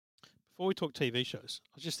before we talk TV shows,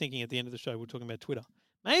 I was just thinking at the end of the show, we're talking about Twitter.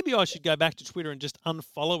 Maybe I should go back to Twitter and just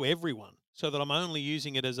unfollow everyone so that I'm only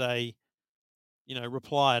using it as a,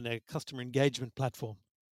 reply and a customer engagement platform.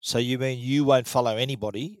 So you mean you won't follow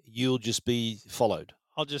anybody? You'll just be followed.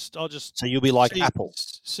 I'll just. So you'll be like Apple.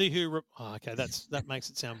 See who. Okay, that makes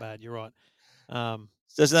it sound bad. You're right.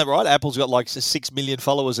 Isn't that right? Apple's got like 6 million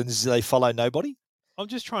followers and they follow nobody. I'm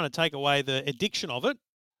just trying to take away the addiction of it,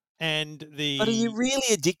 and But are you really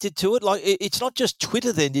addicted to it? Like, it's not just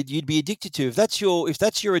Twitter. Then you'd be addicted to. If that's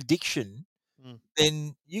your addiction,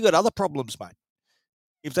 then you got other problems, mate.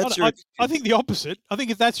 If that's I think the opposite. I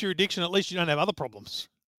think if that's your addiction, at least you don't have other problems.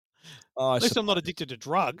 At least I'm not addicted to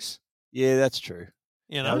drugs. Yeah, that's true.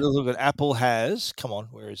 Now, look at Apple has. Come on,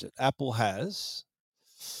 where is it? Apple has.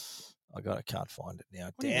 I can't find it now.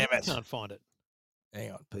 Damn it! Can't find it.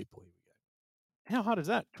 Hang on, people. Here we go. How hard is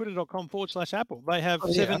that? Twitter.com/Apple. They have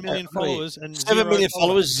 7 million followers and 7 million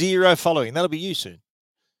followers, 0 following. That'll be you soon.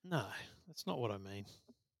 No, that's not what I mean.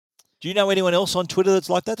 Do you know anyone else on Twitter that's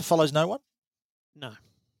like that follows no one? No.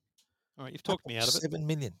 All right, you've talked me out of it. 7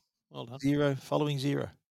 million. Well done. 0 following 0.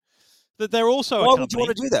 But they're also. Why would you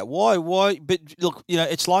want to do that? Why? But look,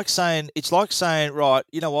 it's like saying, right,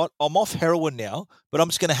 you know what? I'm off heroin now, but I'm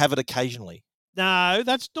just going to have it occasionally. No,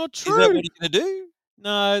 that's not true. Is that what you're going to do?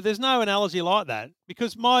 No, there's no analogy like that.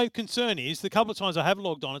 Because my concern is the couple of times I have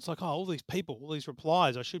logged on, it's like, all these people, all these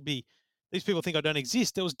replies, these people think I don't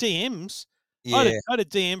exist. There was DMs. Yeah. I had a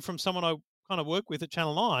DM from someone I kind of work with at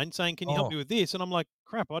Channel 9 saying, can you help me with this? And I'm like,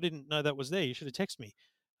 crap, I didn't know that was there. You should have texted me.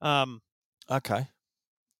 Okay.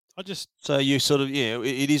 So you sort of,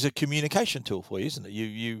 it is a communication tool for you, isn't it?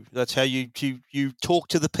 You that's how you talk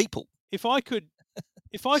to the people. If I could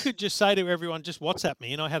just say to everyone, just WhatsApp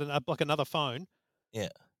me, and I had another phone. Yeah.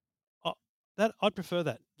 I'd prefer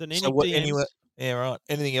that than any DMs. Anyway, yeah, right.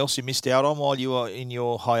 Anything else you missed out on while you were in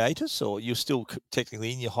your hiatus, or you're still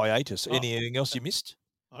technically in your hiatus? Anything else you missed?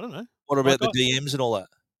 I don't know. What about the DMs and all that?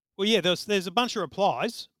 Well, yeah, there's a bunch of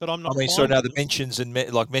replies, but I'm not. I mean, the mentions and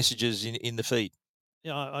messages in the feed.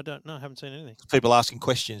 Yeah, I don't know. I haven't seen anything. People asking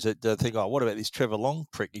questions that think, what about this Trevor Long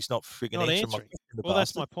prick? He's not freaking answering my question. Well,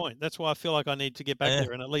 that's my point. That's why I feel like I need to get back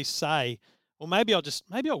there and at least say, well, maybe I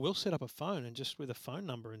will set up a phone and just with a phone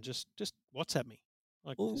number and just WhatsApp me.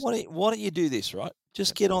 Like, well, why don't you do this, right?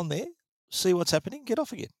 Just get on there, see what's happening, get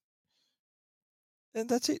off again. And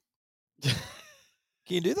that's it. Can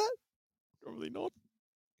you do that? Probably not.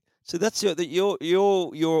 So that's it. That you're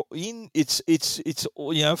in. It's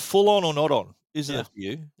full on or not on, isn't it for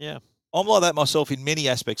you? Yeah. I'm like that myself in many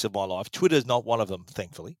aspects of my life. Twitter's not one of them,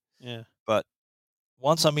 thankfully. Yeah. But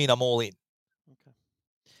once I'm in, I'm all in. Okay.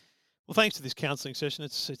 Well, thanks to this counselling session,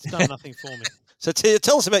 it's done nothing for me. So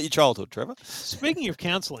tell us about your childhood, Trevor. Speaking of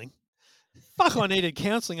counselling, fuck, I needed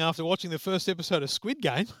counselling after watching the first episode of Squid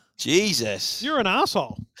Game. Jesus. You're an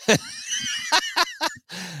arsehole.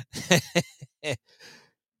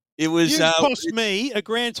 It was cost me a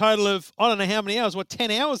grand total of, I don't know how many hours,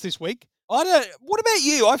 10 hours this week? What about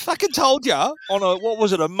you? I fucking told you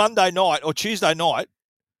on a Monday night or Tuesday night,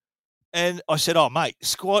 and I said, mate,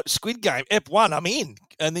 Squid Game, Ep 1, I'm in.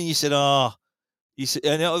 And then you said, you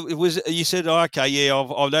said, okay, yeah,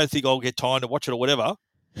 I don't think I'll get time to watch it or whatever.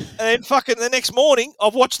 And then fucking the next morning,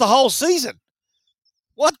 I've watched the whole season.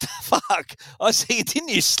 What the fuck? I said, didn't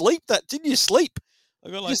you sleep? I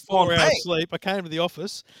got like 4 hours sleep. I came to the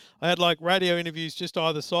office. I had like radio interviews just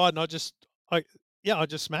either side, and I just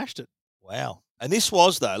smashed it. Wow. And this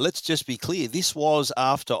was, though, let's just be clear, this was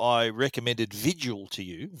after I recommended Vigil to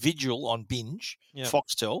you, Vigil on Binge,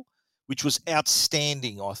 Foxtel, which was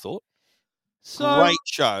outstanding, I thought. So, great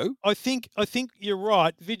show. I think you're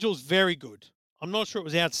right. Vigil's very good. I'm not sure it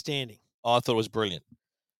was outstanding. I thought it was brilliant.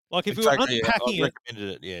 Like if we were unpacking I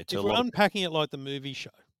recommended it, if we're unpacking it like the movie show.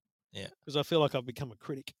 Yeah. Because I feel like I've become a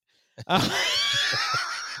critic.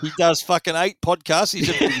 He does fucking 8 podcasts. He's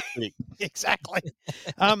a critic. Exactly.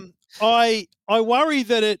 I worry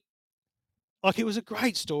that it was a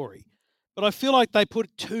great story, but I feel like they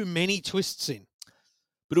put too many twists in.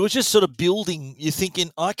 But it was just sort of building. You're thinking,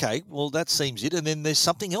 okay, well, that seems it. And then there's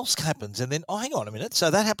something else happens. And then, hang on a minute. So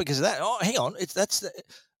that happened because of that. Oh, hang on.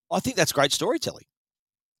 I think that's great storytelling.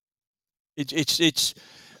 It's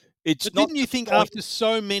but not. Didn't you think after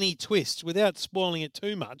so many twists, without spoiling it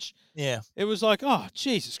too much? Yeah. It was like, oh,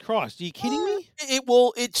 Jesus Christ. Are you kidding me?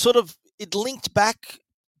 It linked back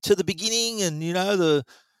to the beginning, and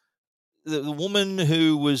the woman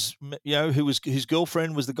who was whose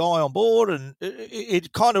girlfriend was the guy on board, and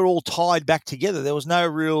it kind of all tied back together. There was no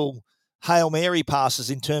real Hail Mary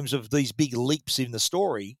passes in terms of these big leaps in the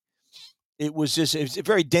story. It was a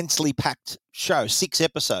very densely packed show, 6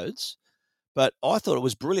 episodes, But I thought it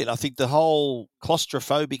was brilliant. I think the whole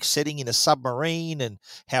claustrophobic setting in a submarine and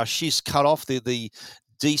how she's cut off the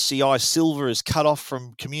DCI Silver is cut off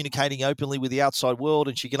from communicating openly with the outside world,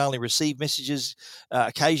 and she can only receive messages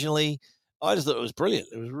occasionally. I just thought it was brilliant.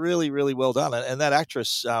 It was really, really well done. And that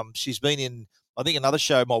actress, she's been in, I think, another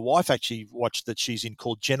show my wife actually watched that she's in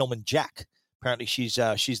called Gentleman Jack. Apparently, she's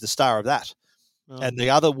the star of that. Oh. And the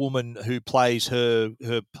other woman who plays her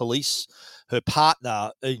police, her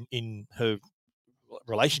partner in her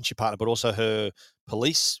relationship partner, but also her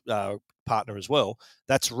police partner as well.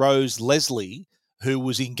 That's Rose Leslie, who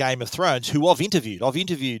was in Game of Thrones, who I've interviewed. I've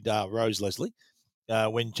interviewed Rose Leslie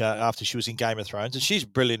after she was in Game of Thrones, and she's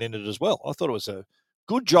brilliant in it as well. I thought it was a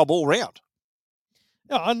good job all round.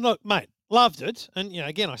 Yeah, I'm not, mate. Loved it, and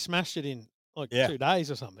again, I smashed it in 2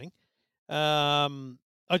 days or something.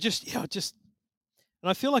 I just, and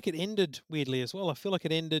I feel like it ended weirdly as well. I feel like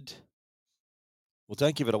it ended. Well,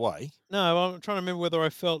 don't give it away. No, I'm trying to remember whether I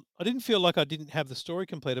didn't feel like I didn't have the story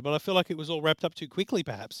completed, but I feel like it was all wrapped up too quickly,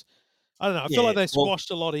 perhaps. I don't know. I feel like they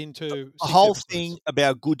squashed a lot into the 6 whole episodes. thing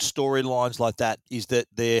about good storylines like that is that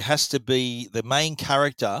there has to be the main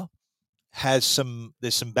character there's some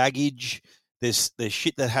baggage, there's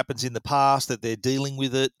shit that happens in the past that they're dealing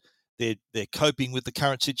with it, they're coping with the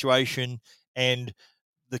current situation, and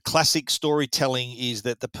the classic storytelling is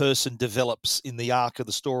that the person develops in the arc of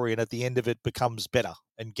the story, and at the end of it becomes better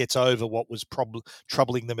and gets over what was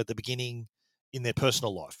troubling them at the beginning in their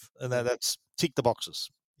personal life, and that's tick the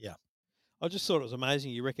boxes. Yeah. I just thought it was amazing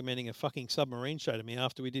you recommending a fucking submarine show to me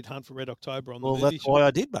after we did Hunt for Red October on the movie That's show. why I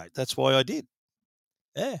did, mate. That's why I did.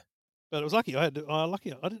 Yeah. But it was lucky. I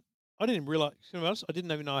didn't even realize. To be honest, I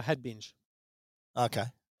didn't even know I had binge. Okay.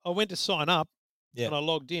 I went to sign up, Yeah. and I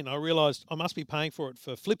logged in. I realized I must be paying for it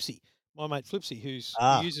for Flipsy, my mate Flipsy,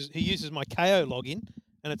 he uses my KO login,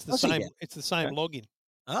 and it's the Does he? same. It's the same Okay. login.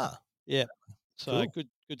 Ah. Yeah. So Cool.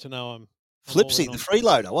 good to know I'm all Flipsy, in the on.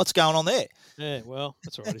 freeloader. What's going on there? Yeah, well,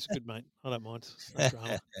 that's all right. He's a good mate. I don't mind. No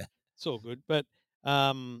drama. It's all good. But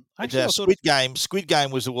actually, I thought Squid Game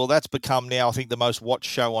was, that's become now, I think, the most watched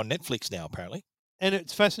show on Netflix now, apparently. and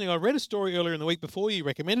it's fascinating. I read a story earlier in the week before you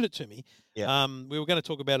recommended it to me. Yeah. We were going to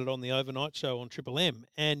talk about it on the overnight show on Triple M,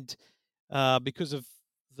 and because of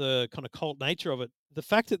the kind of cult nature of it, the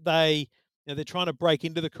fact that they're trying to break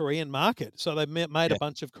into the Korean market, so they made a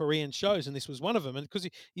bunch of Korean shows, and this was one of them. And because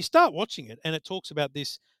you start watching it, and it talks about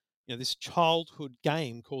this, this childhood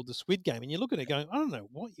game called the Squid Game, and you look at it going, I don't know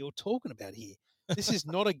what you're talking about here. This is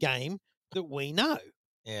not a game that we know.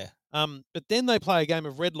 Yeah. But then they play a game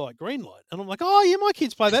of red light, green light, and I'm like, oh yeah, my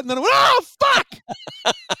kids play that, and then I went, oh fuck.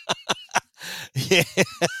 Yeah.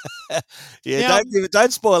 Yeah. Now,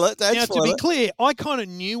 don't spoil it. Don't Now, spoil to be it. clear, I kind of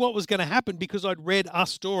knew what was going to happen because I'd read a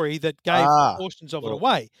story that gave portions of it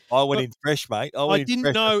away. I went But in fresh, mate. I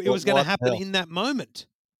didn't know it was going to happen in that moment.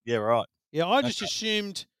 Yeah, right. Yeah, I just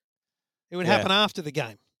assumed it would happen after the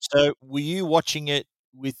game. So, were you watching it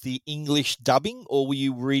with the English dubbing, or were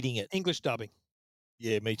you reading it? English dubbing.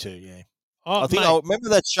 Yeah, me too. Yeah. Oh, I remember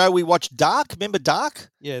that show we watched, Dark. Remember Dark?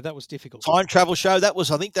 Yeah, that was difficult. Time travel show. What was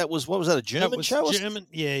that? A German That was show? German.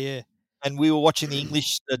 Yeah. And we were watching the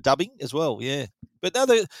English dubbing as well. Yeah. But no,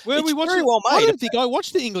 it's we watched very well made. I don't think I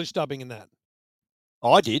watched the English dubbing in that.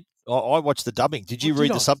 I did. I watched the dubbing. Did you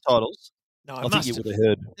read the subtitles? No, I think you would have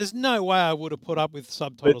heard. There's no way I would have put up with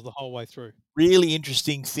subtitles the whole way through. Really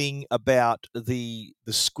interesting thing about the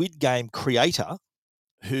Squid Game creator,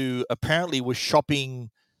 who apparently was shopping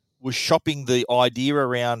the idea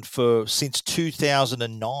around since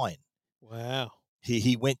 2009. Wow.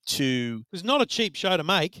 He went to. It was not a cheap show to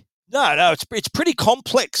make. No, it's pretty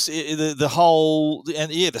complex. The whole,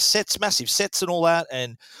 and the sets, massive sets and all that.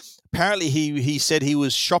 And apparently he said he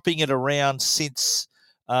was shopping it around since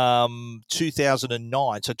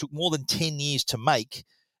 2009. So it took more than 10 years to make,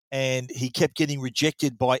 and he kept getting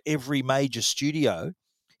rejected by every major studio.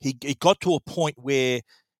 It got to a point where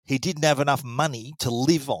he didn't have enough money to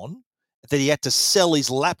live on, that he had to sell his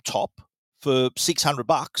laptop for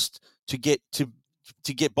 $600 to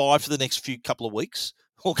get by for the next couple of weeks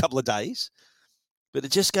or couple of days. But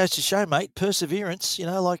it just goes to show, mate, perseverance.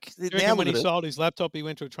 When he sold his laptop, he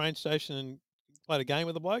went to a train station and played a game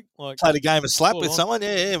with a bloke. Played a game of slap with someone.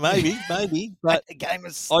 Yeah, maybe. But a game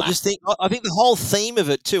of slap. I think the whole theme of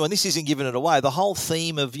it too, and this isn't giving it away, the whole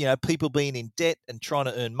theme of, people being in debt and trying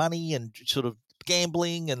to earn money and sort of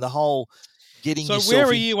gambling and the whole getting yourself. So where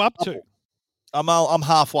are you up to? I'm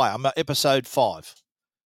halfway. I'm at episode 5.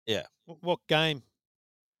 Yeah. What game?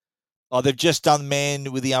 Oh, they've just done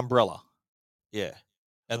Man with the Umbrella. Yeah,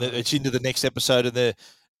 and it's into the next episode, and I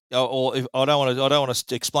don't want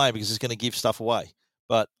to explain because it's going to give stuff away.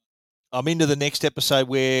 But I'm into the next episode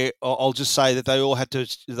where I'll just say that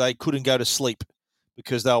they couldn't go to sleep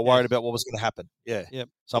because they were worried Yes. about what was going to happen. Yeah. Yep.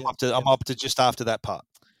 So Yep. I'm up to just after that part,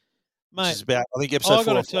 which Mate, is about, I think, episode I got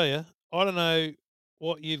 4 to or 5. tell you, I don't know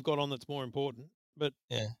what you've got on that's more important, but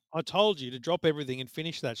Yeah. I told you to drop everything and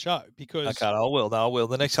finish that show Okay, because I will. No, I will.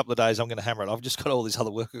 The next couple of days, I'm going to hammer it. I've just got all this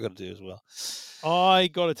other work I've got to do as well. I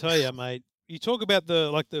got to tell you, mate, you talk about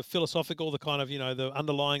the philosophical, the kind of, the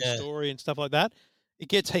underlying Yeah. story and stuff like that. It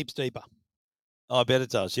gets heaps deeper. I bet it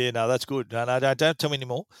does. Yeah, no, that's good. No, don't tell me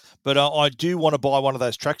anymore. But I do want to buy one of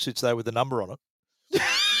those tracksuits, though, with the number on it.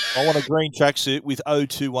 I want a green tracksuit with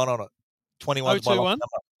 021 on it. 21's my lucky 021. number.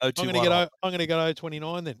 I'm going to 021. get I'm going to get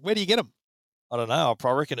 029 then. Where do you get them? I don't know.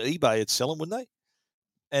 I reckon eBay would sell them, wouldn't they?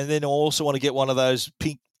 And then I also want to get one of those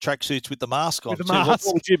pink tracksuits with the mask on With the too. What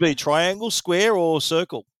mask. would you be? Triangle, square, or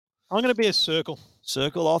circle? I'm going to be a circle.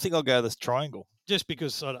 Circle. I think I'll go the triangle. Just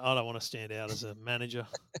because I don't want to stand out as a manager.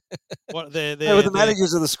 What With the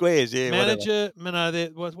managers of the squares, yeah. manager? No,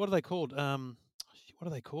 what are they called? What are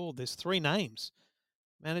they called? There's 3 names: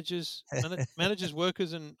 managers, managers,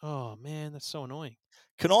 workers, and oh man, that's so annoying.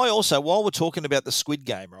 Can I also, while we're talking about the Squid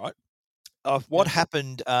Game, right? What Yeah.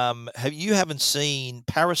 happened? Haven't seen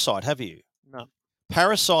Parasite, have you? No.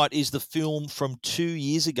 Parasite is the film from 2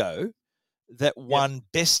 years ago that Yep. won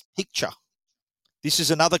Best Picture. This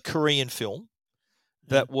is another Korean film Yeah.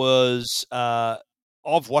 that was.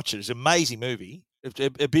 I've watched it. It's an amazing movie.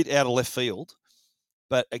 A bit out of left field,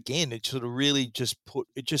 but again, it sort of really just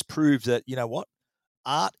proved that, you know what,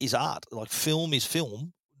 art is art. Like film is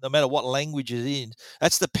film, no matter what language it's in.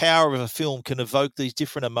 That's the power of a film, can evoke these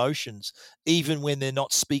different emotions, even when they're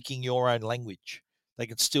not speaking your own language. They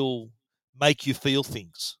can still make you feel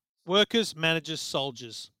things. Workers, managers,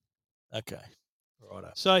 soldiers. Okay.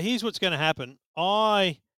 Righto. So here's what's going to happen.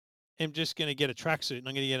 I am just going to get a tracksuit and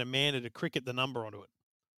I'm going to get Amanda to cricket the number onto it.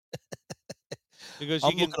 Because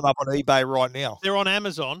I'm looking them up on eBay right now. They're on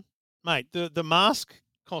Amazon, mate. The mask,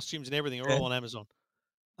 costumes, and everything are all on Amazon.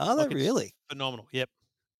 Are they really? Phenomenal. Yep.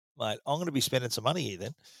 Mate, I'm going to be spending some money here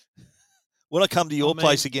then. When I come to your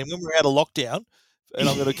place again, when we're out of lockdown, and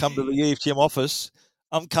I'm going to come to the EFTM office,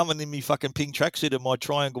 I'm coming in my fucking pink tracksuit and my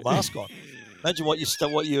triangle mask on. Imagine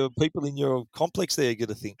what your people in your complex there are going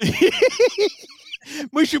to think.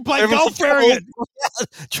 We should play golf wearing it.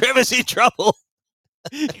 Trevor's in trouble.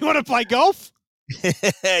 You want to play golf?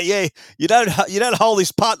 Yeah, you don't hold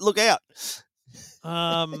this putt. Look out.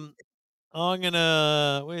 I'm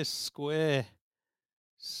gonna. Where's square?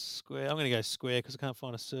 Square. I'm gonna go square because I can't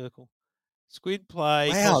find a circle. Squid play.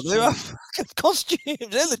 Wow, there are fucking costumes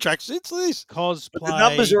and the tracksuits. This cosplay. But the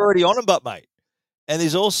numbers are already on them, but mate. And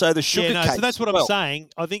there's also the sugar cake. So that's what I'm saying.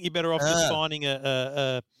 I think you're better off just finding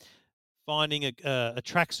a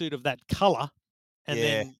tracksuit of that colour, and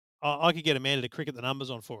then I could get Amanda to cricket the numbers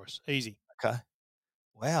on for us. Easy. Okay.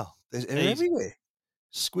 Wow, they're everywhere.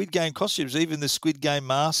 Squid Game costumes, even the Squid Game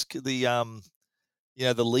mask, the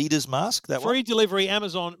leader's mask. That free delivery,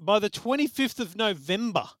 Amazon by the 25th of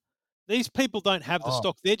November. These people don't have the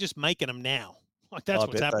stock; they're just making them now. Like that's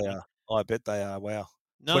what's happening. I bet they are. Wow.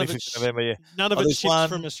 None of it's November. Yeah. None of it's ships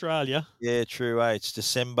from Australia. Yeah, true. It's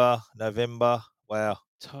December, November. Wow.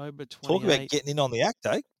 October 28th. Talk about getting in on the act,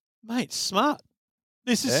 eh? Mate, smart.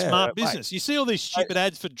 This is smart business. Mate. You see all these stupid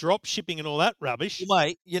ads for drop shipping and all that rubbish. Well,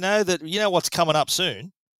 mate, you know what's coming up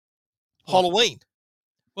soon? What? Halloween.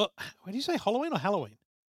 Well, when do you say Halloween or Halloween?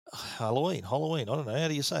 Halloween. I don't know. How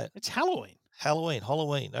do you say it? It's Halloween.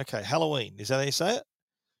 Halloween. Okay, Halloween. Is that how you say it?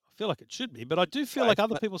 I feel like it should be, but I do feel like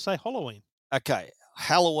other people say Halloween. Okay,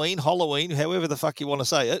 Halloween, however the fuck you want to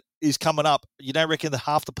say it, is coming up. You don't reckon that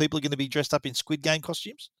half the people are going to be dressed up in Squid Game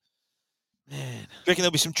costumes? Man. Do you reckon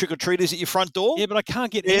there'll be some trick-or-treaters at your front door? Yeah, but I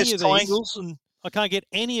can't get any of these. I can't get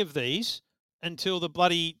any of these until the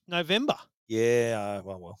bloody November. Yeah,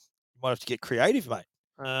 well, you might have to get creative, mate.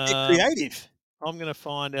 Get creative. I'm going to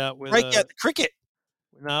find out whether... Break out the cricket.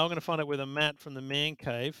 No, I'm going to find out whether Matt from the Man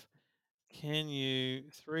Cave, can you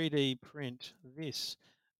 3D print this?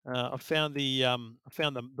 I found the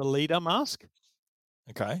leader mask.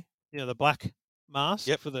 Okay. The black mask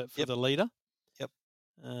for the leader. Yep.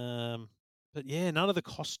 But yeah, none of the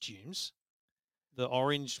costumes, the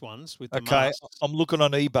orange ones with the masks. Okay, I'm looking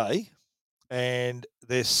on eBay, and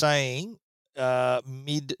they're saying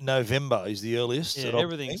mid-November is the earliest. Yeah,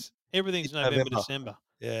 everything's November, December.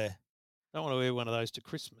 Yeah. I don't want to wear one of those to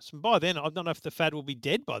Christmas. And by then, I don't know if the fad will be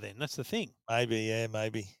dead by then. That's the thing.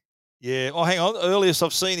 Maybe. Yeah. Oh, hang on. The earliest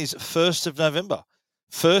I've seen is 1st of November.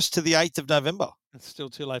 1st to the 8th of November. It's still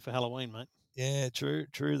too late for Halloween, mate. Yeah,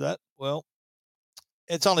 true that. Well,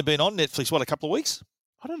 it's only been on Netflix, a couple of weeks?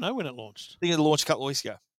 I don't know when it launched. I think it launched a couple of weeks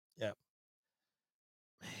ago. Yeah.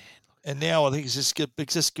 Man, And now I think it's just going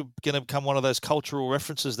to become one of those cultural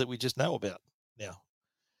references that we just know about now.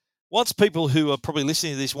 Once people who are probably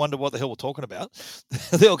listening to this wonder what the hell we're talking about,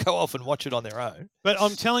 they'll go off and watch it on their own. But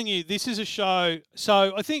I'm telling you, this is a show.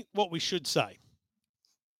 So I think what we should say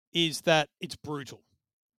is that it's brutal.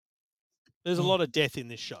 There's a Mm. lot of death in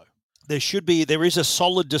this show. There is a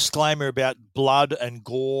solid disclaimer about blood and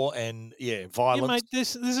gore and Yeah, violence. mate,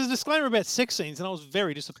 this is a disclaimer about sex scenes, and I was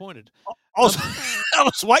very disappointed. I was I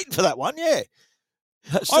was waiting for that one. Yeah,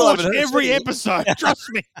 I watch haven't every seen it. episode. Trust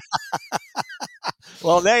me.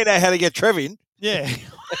 Well, now you know how to get Trevor in. Yeah.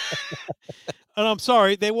 And I'm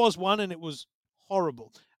sorry, there was one, and it was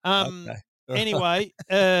horrible. Okay. Anyway,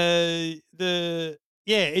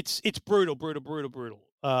 it's brutal, brutal, brutal, brutal.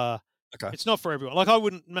 Okay. It's not for everyone. Like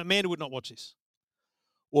Amanda would not watch this.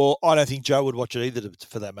 Well, I don't think Joe would watch it either,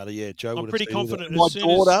 for that matter. Yeah, Joe I'm would. pretty confident My as soon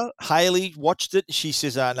as daughter Haley watched it. She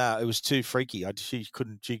says, no, it was too freaky. She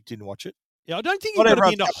didn't watch it. Yeah, I don't think Not you've got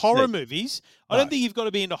to be everyone's into cup of horror tea. movies. I No. don't think you've got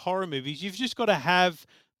to be into horror movies. You've just got to have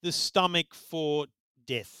the stomach for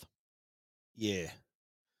death. Yeah.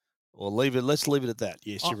 Well, let's leave it at that.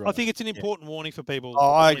 Yes, you're right. I think it's an important warning for people.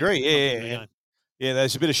 Oh, I before agree. you jump into the Yeah. game. Yeah,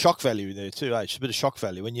 there's a bit of shock value in there too, It's a bit of shock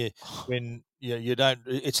value when you don't.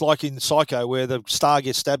 It's like in Psycho where the star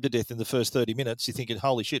gets stabbed to death in the first 30 minutes. You're thinking,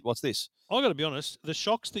 "Holy shit, what's this?" I got to be honest. The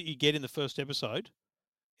shocks that you get in the first episode,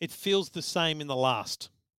 it feels the same in the last.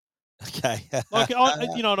 Okay. Like, you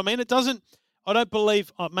know what I mean? It doesn't. I don't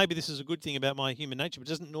believe. Maybe this is a good thing about my human nature, but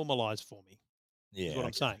it doesn't normalize for me. Yeah, Is what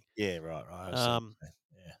I'm saying. Yeah, right. I see what you're saying.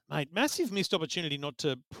 Yeah. Mate, massive missed opportunity not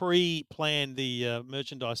to pre-plan the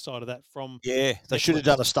merchandise side of that from. Yeah, they should have Netflix.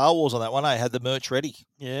 done a Star Wars on that one. Had the merch ready.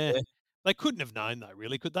 Yeah. Yeah. They couldn't have known though,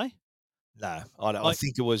 really, could they? No, I don't. I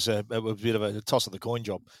think it was a bit of a toss of the coin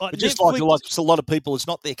job. Like But just Netflix, like a lot of people, it's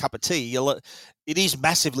not their cup of tea. It is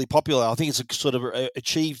massively popular. I think it's sort of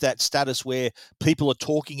achieved that status where people are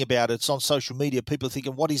talking about it. It's on social media. People are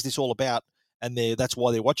thinking, "What is this all about?" And that's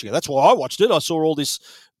why they're watching it. That's why I watched it. I saw all this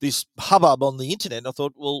hubbub on the internet, and I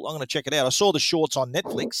thought, well, I'm going to check it out. I saw the shorts on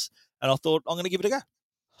Netflix, and I thought, I'm going to give it a go.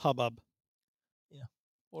 hubbub. Yeah.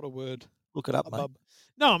 What a word. Look it up, Hubbub. mate.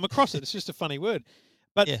 No, I'm across it. It's just a funny word.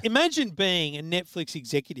 But Yeah. imagine being a Netflix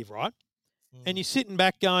executive, right? And Mm. you're sitting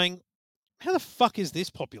back going, how the fuck is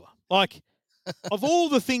this popular? Like, of all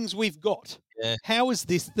the things we've got, Yeah. how is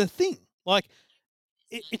this the thing? Like,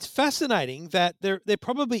 it's fascinating that there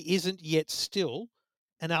probably isn't yet still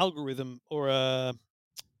an algorithm or a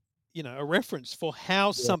reference for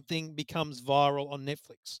how something becomes viral on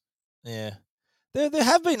Netflix. Yeah. There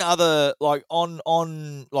have been other like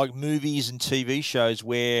on like movies and TV shows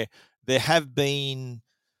where there have been,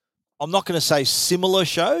 I'm not going to say similar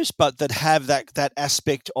shows, but that have that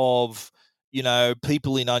aspect of,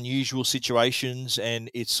 people in unusual situations,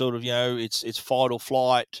 and it's sort of, it's fight or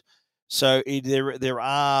flight. So there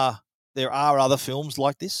are other films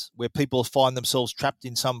like this where people find themselves trapped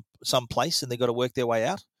in some place and they've got to work their way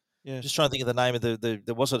out. Yeah. Just trying to think of the name of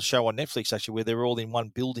there was a show on Netflix actually where they're all in one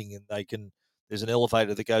building and there's an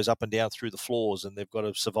elevator that goes up and down through the floors and they've got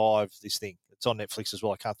to survive this thing. It's on Netflix as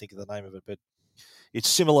well. I can't think of the name of it, but it's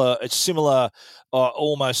similar. It's similar,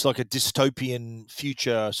 almost like a dystopian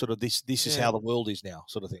future sort of this is how the world is now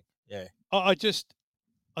sort of thing. Yeah.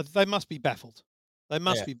 They must be baffled. They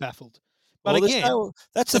must Yeah. be baffled. But Well, again,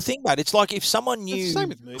 that's the thing, mate. It's like if someone it's the knew same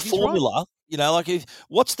with movies, formula,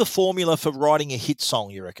 what's the formula for writing a hit song,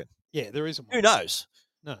 you reckon? yeah, there isn't one. Who knows?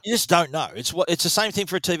 No. You just don't know. It's the same thing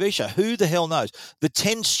for a TV show. Who the hell knows? The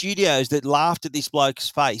 10 studios that laughed at this bloke's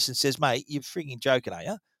face and says, "Mate, you're freaking joking, are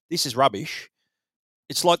you? This is rubbish."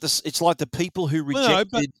 It's like this. It's like the people who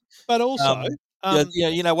rejected. No, but also,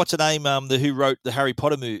 what's her name? Who wrote the Harry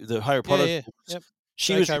Potter movie, the Harry Potter books. Yep.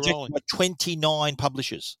 She was J.K. rejected Rowling. by 29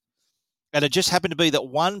 publishers, and it just happened to be that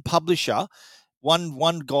one publisher,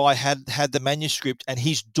 one guy had the manuscript, and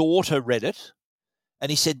his daughter read it,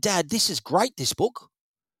 and he said, "Dad, this is great. This book."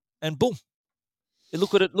 And boom,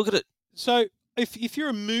 look at it. So if you're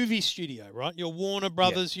a movie studio, right, you're Warner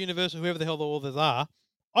Brothers, Universal, whoever the hell all others are,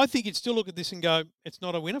 I think you'd still look at this and go, it's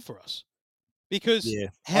not a winner for us. Because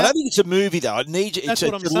I don't think it's a movie though. It needs That's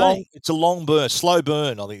what I'm it's saying. It's a long burn, slow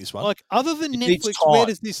burn. I think this one. Like other than It needs Netflix, where time.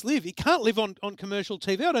 does this live? It can't live on commercial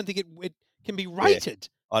TV. I don't think it can be rated.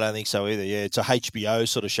 I don't think so either. Yeah, it's a HBO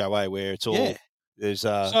sort of show, where it's all there's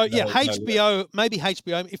HBO, maybe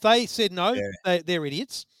HBO. If they said no, they're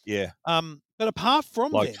idiots. Yeah. But apart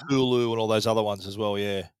from Like them, Hulu and all those other ones as well.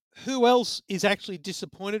 Yeah. who else is actually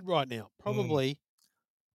disappointed right now? Probably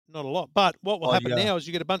not a lot. But what will happen now is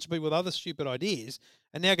you get a bunch of people with other stupid ideas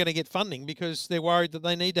and now going to get funding because they're worried that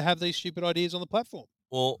they need to have these stupid ideas on the platform.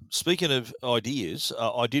 Well, speaking of ideas,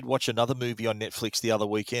 I did watch another movie on Netflix the other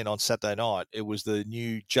weekend on Saturday night. It was the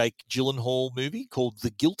new Jake Gyllenhaal movie called The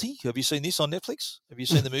Guilty. Have you seen this on Netflix? Have you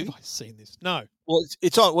seen the Have movie? I seen this? No. Well,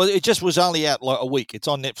 it's on. Well, it just was only out like a week. It's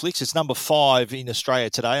on Netflix. It's number 5 in Australia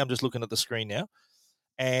today. I'm just looking at the screen now,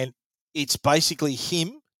 and it's basically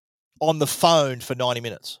him on the phone for 90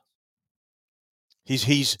 minutes.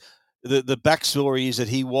 He's the backstory is that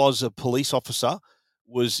he was a police officer,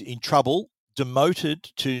 was in trouble, demoted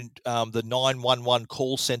to the 911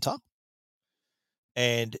 call center,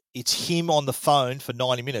 and it's him on the phone for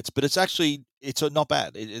 90 minutes. But it's not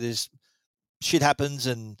bad. It is shit happens,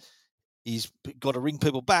 and he's got to ring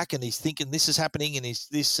people back, and he's thinking this is happening, and he's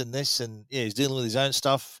this and this, and yeah, he's dealing with his own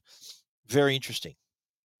stuff. Very interesting.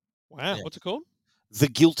 Wow. Yeah. What's it called? The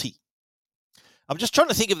Guilty. I'm just trying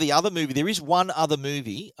to think of the other movie. There is one other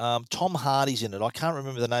movie. Tom Hardy's in it. I can't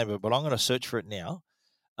remember the name of it, but I'm going to search for it now.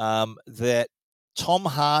 That Tom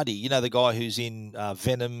Hardy, you know, the guy who's in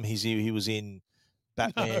Venom. He was in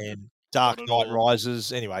Batman, Dark not at Knight all.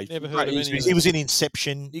 Rises. Anyway, Never heard of any of he them. was in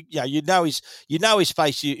Inception. Yeah, you know his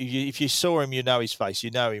face. If you saw him, you know his face.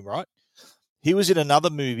 You know him, right? He was in another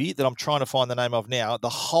movie that I'm trying to find the name of now. The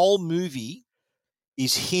whole movie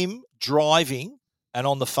is him driving and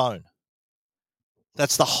on the phone.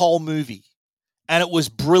 That's the whole movie, and it was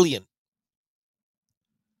brilliant.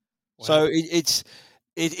 Wow. So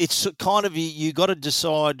it's kind of you got to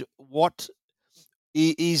decide what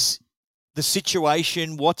is the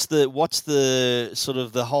situation, what's the sort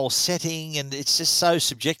of the whole setting, and it's just so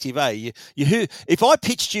subjective, eh? If I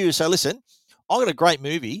pitched you and say, listen, I got a great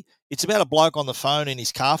movie. It's about a bloke on the phone in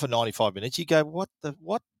his car for 95 minutes. You go, what?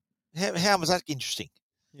 How was that interesting?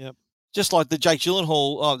 Yep. Just like the Jake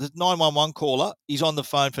Gyllenhaal, the 911 caller, he's on the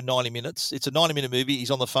phone for 90 minutes. It's a 90-minute movie.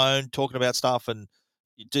 He's on the phone talking about stuff and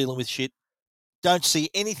you're dealing with shit. Don't see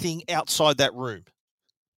anything outside that room.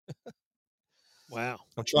 Wow.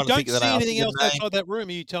 I'm trying You to think don't of the see name. anything else outside that room,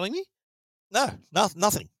 are you telling me? No,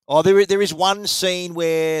 nothing. Oh, there is one scene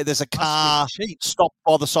where there's a car stopped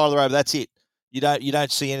by the side of the road. That's it. You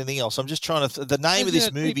don't see anything else. I'm just trying to. The name of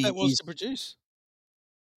this movie that was is to produce.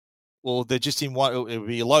 Well, they're just in one. It would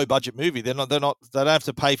be a low budget movie. They're not. They don't have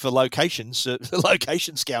to pay for locations,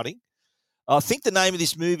 location scouting. I think the name of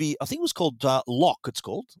this movie, I think it was called Lock. It's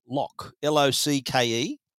called Lock. Locke.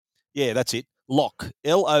 Yeah, that's it. Lock.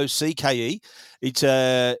 Locke. It's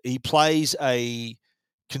he plays a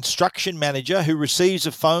construction manager who receives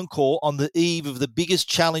a phone call on the eve of the biggest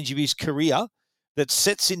challenge of his career that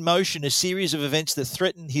sets in motion a series of events that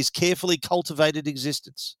threaten his carefully cultivated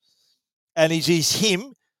existence. And it is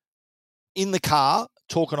him in the car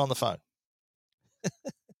talking on the phone.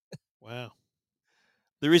 Wow.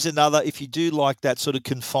 There is another, if you do like that sort of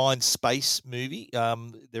confined space movie,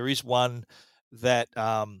 there is one that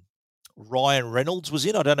Ryan Reynolds was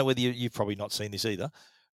in. I don't know whether you've probably not seen this either.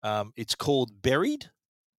 It's called Buried.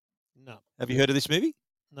 No. Have you heard of this movie?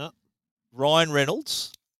 No. Ryan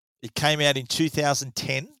Reynolds. It came out in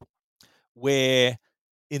 2010, where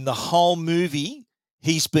in the whole movie,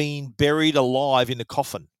 he's been buried alive in a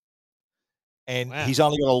coffin. And Wow. he's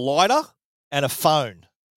only got a lighter and a phone.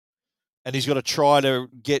 And he's got to try to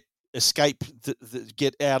escape,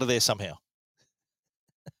 get out of there somehow.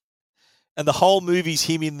 And the whole movie's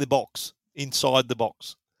him in the box, inside the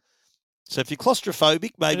box. So if you're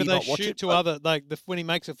claustrophobic, maybe not watch it. To other when he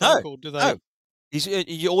makes a phone call? Do they? No.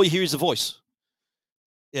 All you hear is the voice.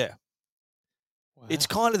 Yeah. Wow. It's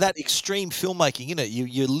kind of that extreme filmmaking, isn't it?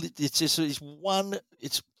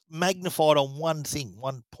 It's magnified on one thing,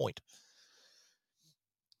 one point.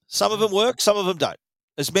 Some of them work, some of them don't.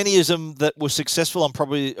 As many as them that were successful,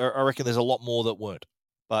 I reckon there's a lot more that weren't.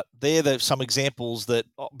 But they're some examples that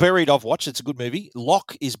Buried I've watched. It's a good movie.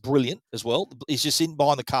 Lock is brilliant as well. He's just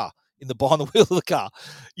behind the wheel of the car.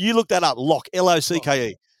 You look that up. Lock, Locke.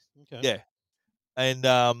 Okay. Yeah, and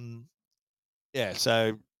yeah.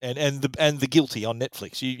 So and the Guilty on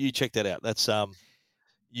Netflix. You check that out. That's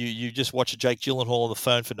you just watch a Jake Gyllenhaal on the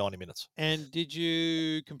phone for 90 minutes. And did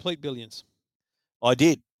you complete Billions? I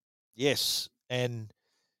did. Yes, and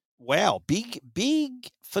wow, big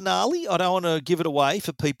finale. I don't want to give it away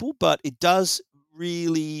for people, but it does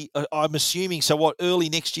really. I'm assuming so. What, early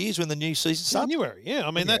next year is when the new season starts? January. Yeah,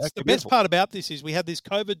 I mean Yeah, that's the best part about this is we had this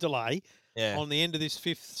COVID delay Yeah. on the end of this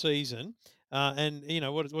 5th season, and you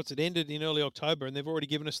know what's it ended in early October, and they've already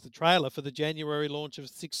given us the trailer for the January launch of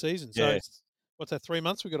 6th season. So Yes. what's that? 3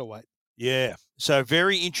 months we got to wait. Yeah. So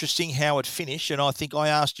very interesting how it finished. And I think I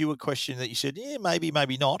asked you a question that you said, yeah, maybe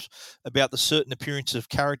not, about the certain appearance of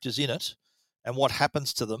characters in it and what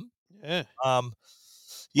happens to them. Yeah.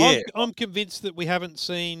 Yeah, I'm convinced that we haven't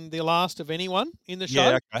seen the last of anyone in the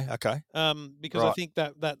show, yeah, okay, because I right, think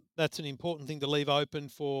that's an important thing to leave open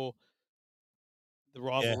for the yeah,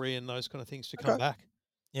 rivalry and those kind of things to come okay, back.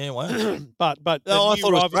 yeah, wow. But No, I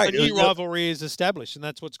thought it was a great. new rivalry is established, and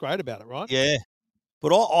that's what's great about it, right? Yeah.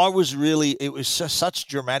 But I was really it was such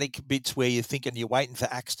dramatic bits where you're thinking you're waiting for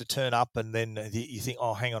acts to turn up and then you think,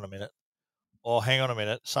 "Oh, hang on a minute. Oh, hang on a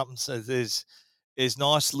minute. Something says there's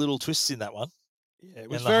nice little twists in that one." Yeah, it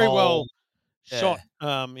was And the very well whole shot,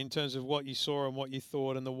 yeah. in terms of what you saw and what you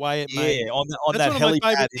thought and the way it made. Yeah, on That's that one of my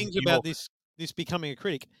helipad favorite in things New about York. this becoming a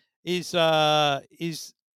critic is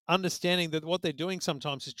understanding that what they're doing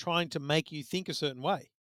sometimes is trying to make you think a certain way.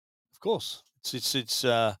 Of course.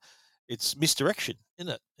 It's misdirection,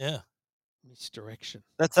 isn't it? Yeah. Misdirection.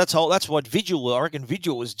 That's what Vigil I reckon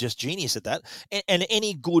Vigil was just genius at that. And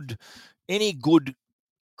any good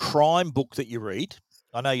crime book that you read,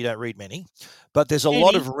 I know you don't read many, but Any? there's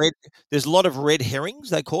a lot of red herrings,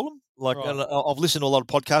 they call them. Like, Right. and I've listened to a lot of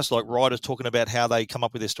podcasts, like writers talking about how they come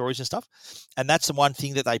up with their stories and stuff. And that's the one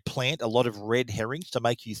thing that they plant a lot of red herrings to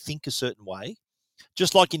make you think a certain way.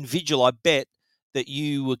 Just like in Vigil, I bet that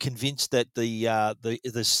you were convinced that the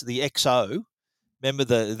XO, remember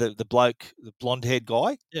the bloke, the blonde haired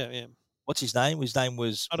guy? Yeah, yeah. What's his name? His name I don't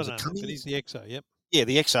was it know, but he's Cummings? the EXO. Yep. Yeah,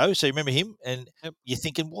 the XO. So you remember him, and Yep. you're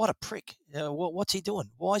thinking, "What a prick! What's he doing?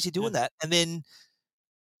 Why is he Yeah. doing that?" And then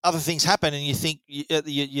other things happen, and you think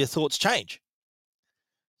your thoughts change.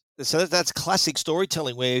 So that's classic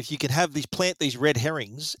storytelling, where if you can have these plant these red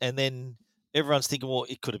herrings, and then everyone's thinking, "Well,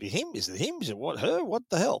 it could it be him? Is it him? Is it what her? What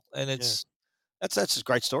the hell?" And Yeah. that's just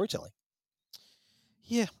great storytelling.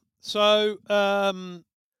 Yeah. So,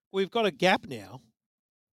 we've got a gap now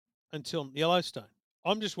until Yellowstone.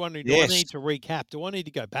 I'm just wondering, do I Yes, need to recap? Do I need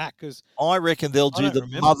to go back? Because I reckon they'll I do don't the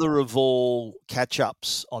remember. mother of all catch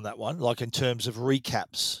ups on that one, like in terms of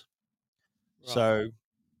recaps. Right. So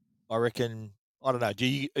I reckon I don't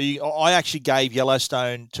know. I actually gave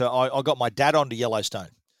Yellowstone to. I got my dad onto Yellowstone.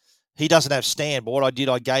 He doesn't have Stan, but what I did,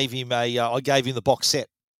 I gave him the box set,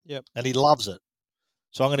 Yep. and he loves it.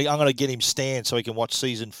 So I'm gonna get him Stan so he can watch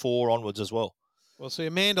season 4 onwards as well. Well, see,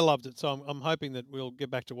 Amanda loved it, so I'm hoping that we'll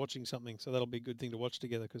get back to watching something. So that'll be a good thing to watch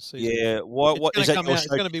together because Yeah. What going is to that come your out.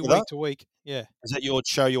 It's show going to be together? week to week. Yeah. Is that your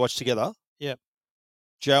show you watch together? Yep.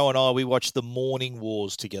 Joe and I we watched the Morning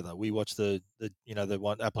Wars together. We watched the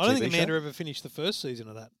one Apple I don't think TV show. Amanda ever finished the first season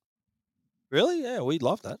of that. Really? Yeah, we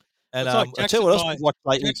love that. And It's like I tell you what else we've watched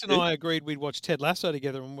lately Jackson and too. I agreed we'd watch Ted Lasso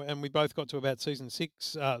together, and we both got to about season 6.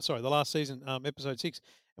 Sorry, the last season, episode 6,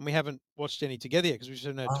 and we haven't watched any together yet because we just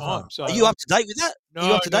haven't had Ah, time. So are you I'm up to date with that? Are you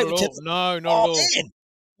no, up to not date at with Ted? all. No, not at Oh all. man,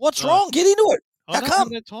 what's No, wrong? Get into it. I How don't haven't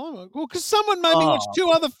come? had time. Well, because someone made me watch Oh, 2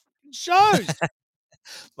 other shows.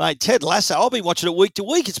 mate, Ted Lasso. I've been watching it week to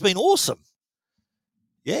week. It's been awesome.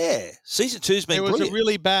 Yeah, season two's been There was a brilliant.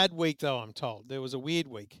 really bad week, though, I'm told. There was a weird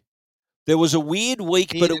week. There was a weird week,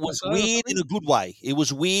 but Weird it was episode or weird in something? a good way. It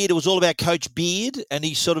was weird. It was all about Coach Beard, and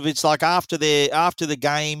he sort of it's like after the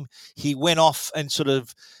game, he went off and sort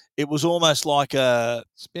of it was almost like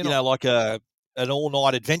Spin-off. like an all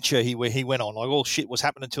night adventure he went on. Like all shit was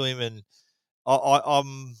happening to him, and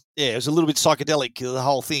yeah, it was a little bit psychedelic the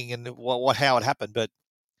whole thing and what how it happened. But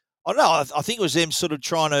I don't know. I think it was them sort of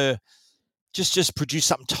trying to just produce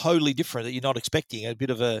something totally different that you're not expecting. A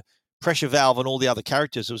bit of a pressure valve on all the other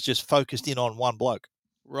characters. It was just focused in on one bloke.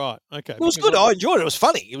 Right, okay, It was because good. I enjoyed it. It was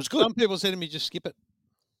funny. It was good. some people said to me, "Just skip it."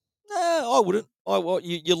 No, I wouldn't.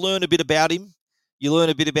 You learn a bit about him. You learn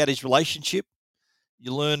a bit about his relationship.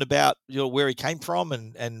 You learn about where he came from,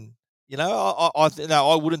 and no,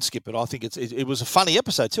 I wouldn't skip it. I think it was a funny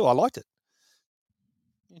episode too. I liked it.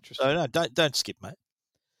 So Interesting. no, don't skip, mate.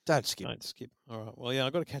 Don't skip. Don't skip. All right. Well, yeah,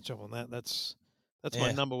 I've got to catch up on that. That's my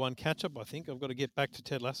Yeah, number one catch up. I think I've got to get back to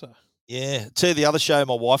Ted Lasso. yeah. Tell you the other show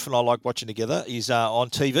my wife and I like watching together is on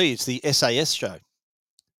TV. It's the SAS show.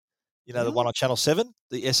 You know the one Really? on Channel 7,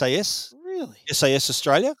 the SAS, Really? SAS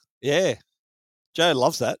Australia. Yeah, Joe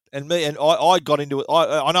loves that, and me and I got into it.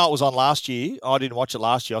 I know it was on last year. I didn't watch it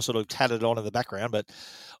last year. I sort of had it on in the background, but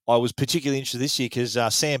I was particularly interested this year because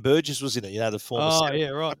Sam Burgess was in it. You know, the former Oh, senator. yeah,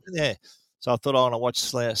 right. Yeah, so I thought I want to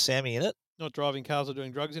watch Sammy in it. Not driving cars or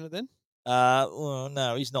doing drugs in it then? Well,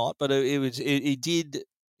 no, he's not, but he did.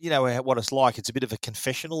 You know what it's like. It's a bit of a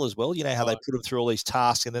confessional as well. You know how they Right. put him through all these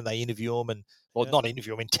tasks and then they interview him and, well, Yeah. not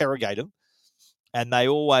interview him, interrogate him, and they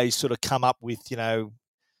always sort of come up with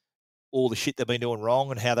all the shit they've been doing wrong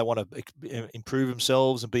and how they want to improve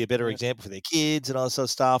themselves and be a better Yeah. example for their kids and all that sort of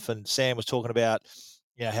stuff. And Sam was talking about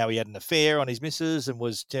how he had an affair on his missus and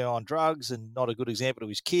was on drugs and not a good example to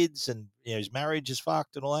his kids, and his marriage is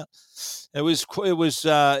fucked and all that. It was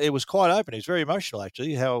quite open. It was very emotional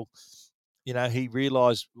actually. How he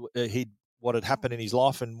realised what had happened in his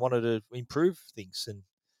life and wanted to improve things, and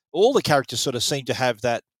all the characters sort of seem to have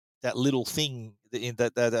that little thing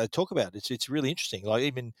that they talk about. It's really interesting. Like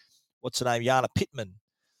even what's her name, Yana Pittman,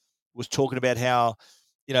 was talking about how,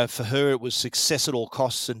 for her it was success at all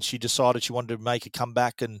costs, and she decided she wanted to make a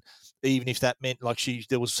comeback, and even if that meant like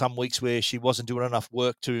there was some weeks where she wasn't doing enough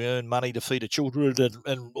work to earn money to feed her children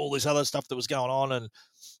and all this other stuff that was going on, and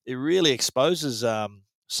it really exposes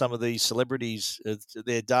some of these celebrities,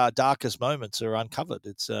 their darkest moments are uncovered.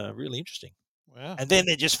 It's really interesting. Wow. And then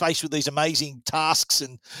they're just faced with these amazing tasks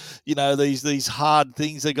and, these hard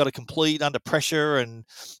things they've got to complete under pressure, and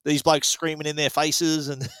these blokes screaming in their faces,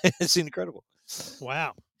 and it's incredible.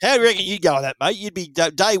 Wow. How do you reckon you'd go on that, mate? You'd be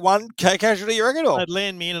day one casualty, you reckon? Or? They'd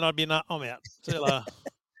land me in and I'd be, I'm out. See you later.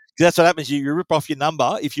 That's what happens. You rip off your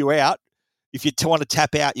number if you're out. If you want to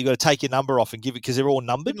tap out, you got to take your number off and give it because they're all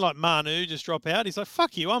numbered. Didn't like Manu just drop out. He's like,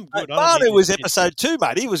 fuck you, I'm good. Manu was episode 2,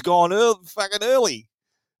 mate. He was gone fucking early.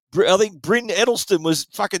 I think Bryn Edelstein was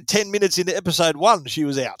fucking 10 minutes into episode 1. She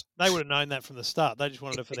was out. They would have known that from the start. They just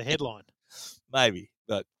wanted it for the headline. Maybe,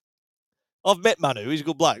 but I've met Manu. He's a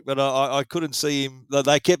good bloke, but I couldn't see him.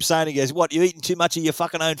 They kept saying, he goes, "What, you're eating too much of your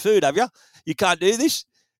fucking own food, have you? You can't do this?"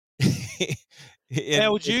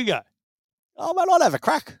 How would you go? Oh, man, I'd have a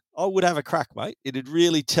crack. I would have a crack, mate. It'd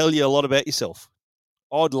really tell you a lot about yourself.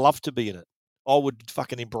 I'd love to be in it. I would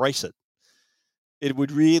fucking embrace it. It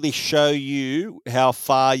would really show you how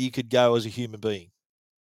far you could go as a human being.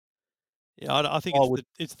 Yeah, I think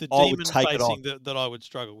it's the demon facing that I would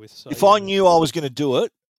struggle with. So, if I knew I was going to do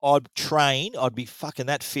it, I'd train. I'd be fucking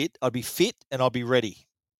that fit. I'd be fit and I'd be ready.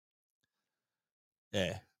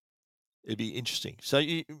 Yeah. It'd be interesting. So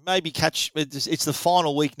you maybe catch. It's the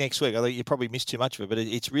final week next week. I think you probably missed too much of it, but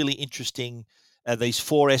it's really interesting. These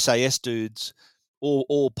 4 SAS dudes,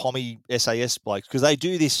 all pommy SAS blokes, because they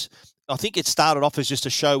do this. I think it started off as just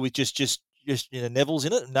a show with just Neville's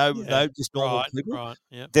in it. No, just normal people. Right.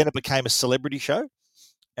 Yeah. Then it became a celebrity show,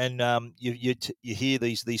 and you hear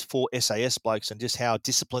these 4 SAS blokes and just how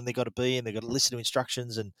disciplined they got to be, and they got to listen to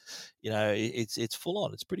instructions, and it's full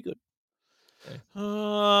on. It's pretty good. Yeah.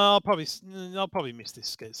 I'll probably miss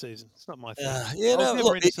this season. It's not my thing.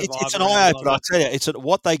 Look, it's an eye opener. I tell you, it's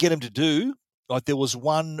what they get them to do. Like there was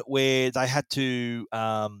one where they had to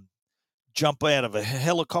jump out of a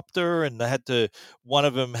helicopter, and one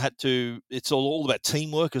of them had to. It's all about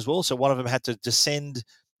teamwork as well. So one of them had to descend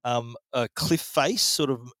a cliff face,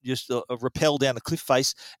 sort of just a rappel down the cliff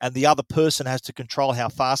face, and the other person has to control how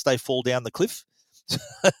fast they fall down the cliff.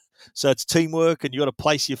 So it's teamwork, and you got to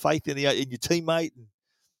place your faith in your teammate,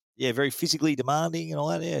 and very physically demanding and all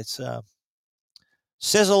that. Yeah, it's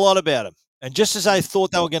says a lot about them. And just as they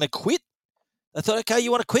thought they were going to quit, they thought, okay,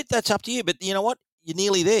 you want to quit? That's up to you. But you know what? You're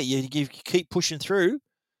nearly there. You keep pushing through,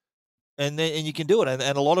 and you can do it.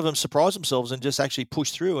 And a lot of them surprise themselves and just actually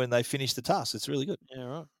push through, and they finish the task. It's really good. Yeah,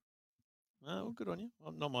 right. Well, good on you.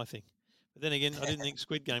 Not my thing. But then again, I didn't think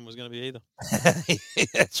Squid Game was going to be either.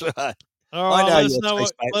 That's right. All right, let us know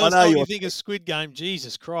what you think of Squid Game.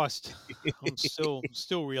 Jesus Christ, I'm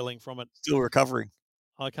still reeling from it. Still recovering.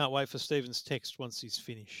 I can't wait for Stephen's text once he's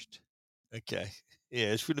finished. Okay.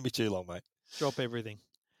 Yeah, it shouldn't be too long, mate. Drop everything.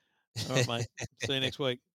 All right, mate. See you next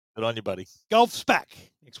week. Good on you, buddy. Golf's back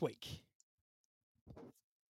next week.